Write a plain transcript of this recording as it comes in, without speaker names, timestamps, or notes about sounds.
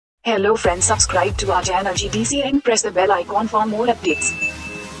Hello friends, subscribe to our channel 𝘎𝙎𝙎𝙎 and press the bell icon for more updates.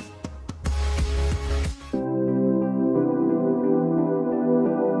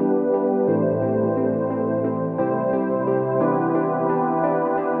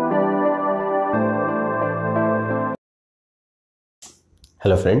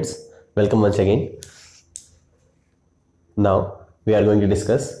 Hello friends, welcome once again. Now we are going to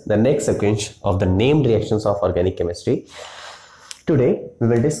discuss the next sequence of the named reactions of organic chemistry. Today we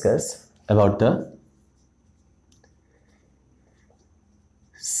will discuss about the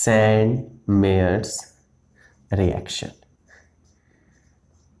Sandmeyer'S reaction.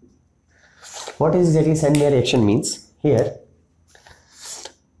 What is exactly Sandmeyer reaction means? Here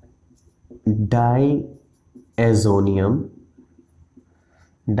diazonium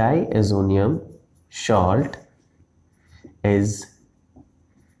salt is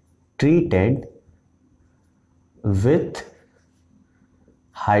treated with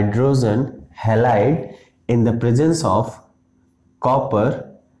hydrogen halide in the presence of copper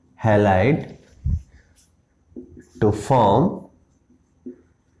halide to form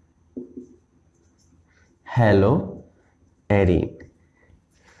𝘎𝙬𝙎𝙬.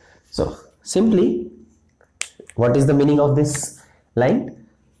 So simply, what is the meaning of this line?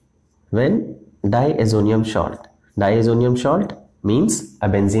 When diazonium salt means a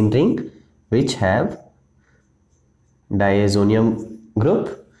benzene ring which have diazonium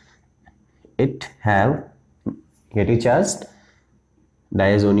group, it have gateway charged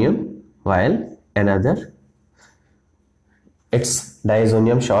diazonium, while another it's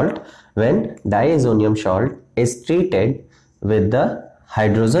diazonium salt. When diazonium salt is treated with the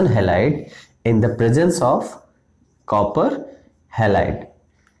hydrogen halide in the presence of copper halide,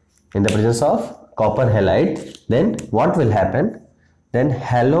 then what will happen? Then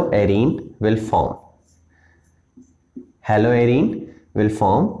𝘎𝙬𝙎𝙬 will form. 𝘎𝙬𝙎𝙬 will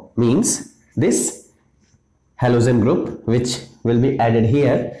form means this halogen group which will be added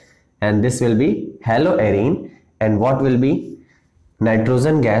here, and this will be 𝘎𝙬𝙎𝙬, and what will be?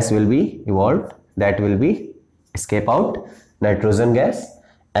 Nitrogen gas will be evolved, that will be escape out nitrogen gas,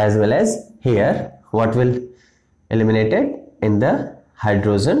 as well as here what will eliminated in the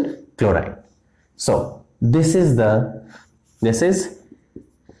hydrogen chloride. So this is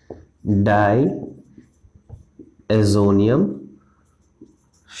diazonium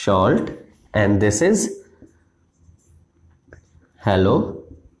salt and this is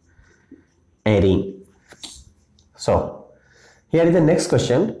𝘎𝙬𝙎𝙬. So here is the next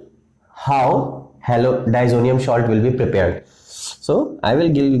question: how diazonium salt will be prepared? So I will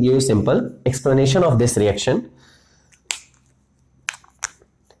give you a simple explanation of this reaction.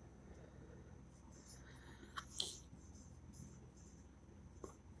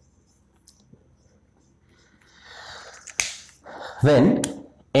 When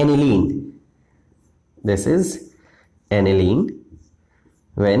aniline, this is aniline,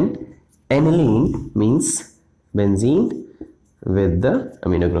 when aniline means benzene with the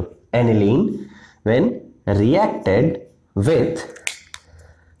amino group aniline, when reacted with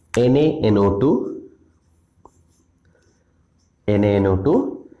NaNO2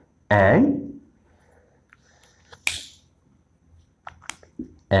 and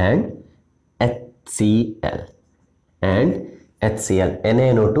HCl,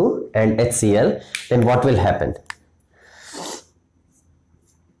 NaNO2 and HCl, then what will happen?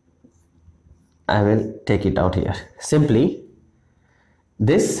 I will take it out here. Simply,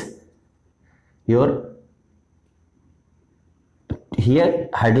 this here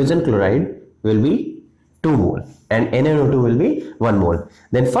hydrogen chloride will be 2 mole and NaNO2 will be 1 mole.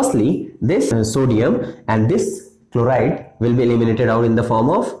 Then firstly, this sodium and this chloride will be eliminated out in the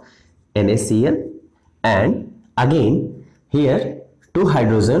form of NaCl, and again here 2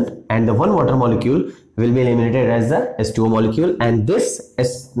 hydrogen and the 1 water molecule will be eliminated as the H2O molecule, and this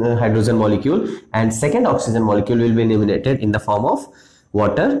hydrogen molecule and second oxygen molecule will be eliminated in the form of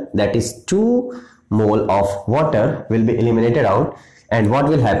water, that is 2 mole of water will be eliminated out. And what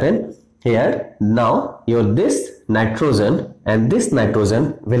will happen here? Now this nitrogen and this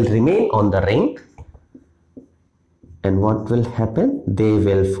nitrogen will remain on the ring, and what will happen? They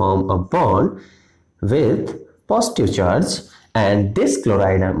will form a bond with positive charge, and this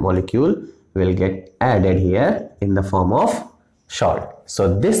chloride molecule will get added here in the form of salt.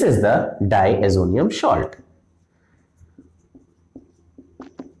 So this is the diazonium salt.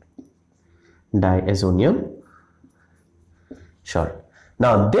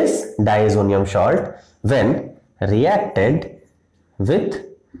 Now this diazonium salt, when reacted with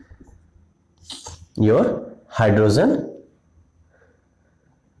your hydrogen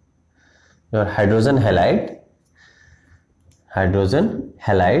halide hydrogen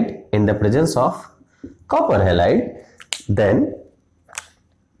halide in the presence of copper halide, then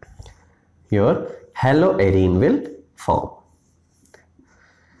your haloarine will form.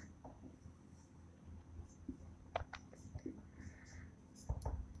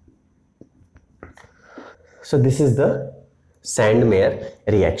 So this is the Sandmeyer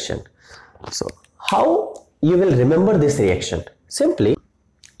reaction. So how you will remember this reaction? Simply,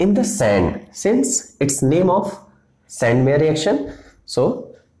 in the sand, since its name of Sandmeyer reaction,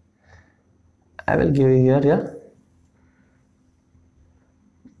 so I will give you here a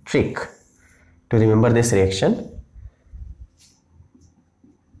trick to remember this reaction.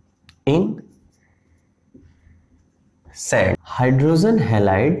 In sand, hydrogen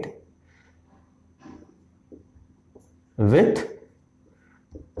halide with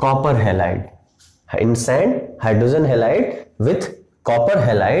copper halide. In sand, hydrogen halide with copper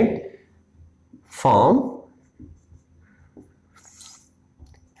halide form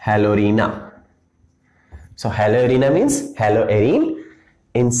haloarina. So haloarina means haloarine.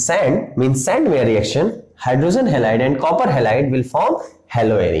 In sand means Sandmeyer reaction, hydrogen halide and copper halide will form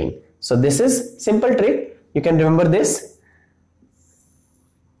haloarine. So this is simple trick. You can remember this.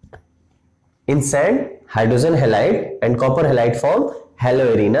 In sand, hydrogen halide and copper halide form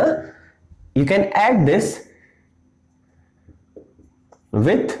haloarina. You can add this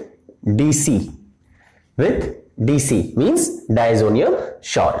with DC. With DC means diazonium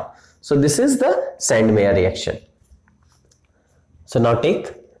salt. So this is the Sandmeyer reaction. So now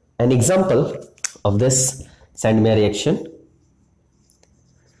take an example of this Sandmeyer reaction.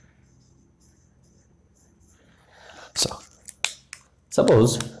 So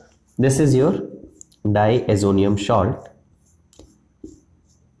suppose this is your diazonium salt.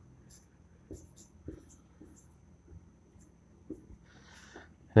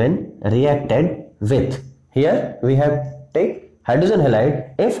 When reacted with, here we have take hydrogen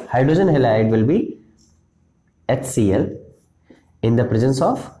halide. If hydrogen halide will be HCl in the presence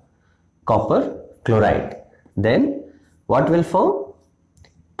of copper chloride, then what will form?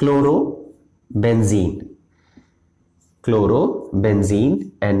 Chlorobenzene.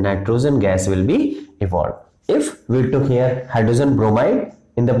 Chlorobenzene and nitrogen gas will be evolved. If we took here hydrogen bromide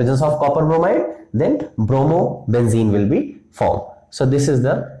in the presence of copper bromide, then bromobenzene will be formed. So this is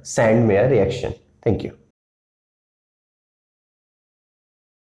the Sandmeyer reaction. Thank you.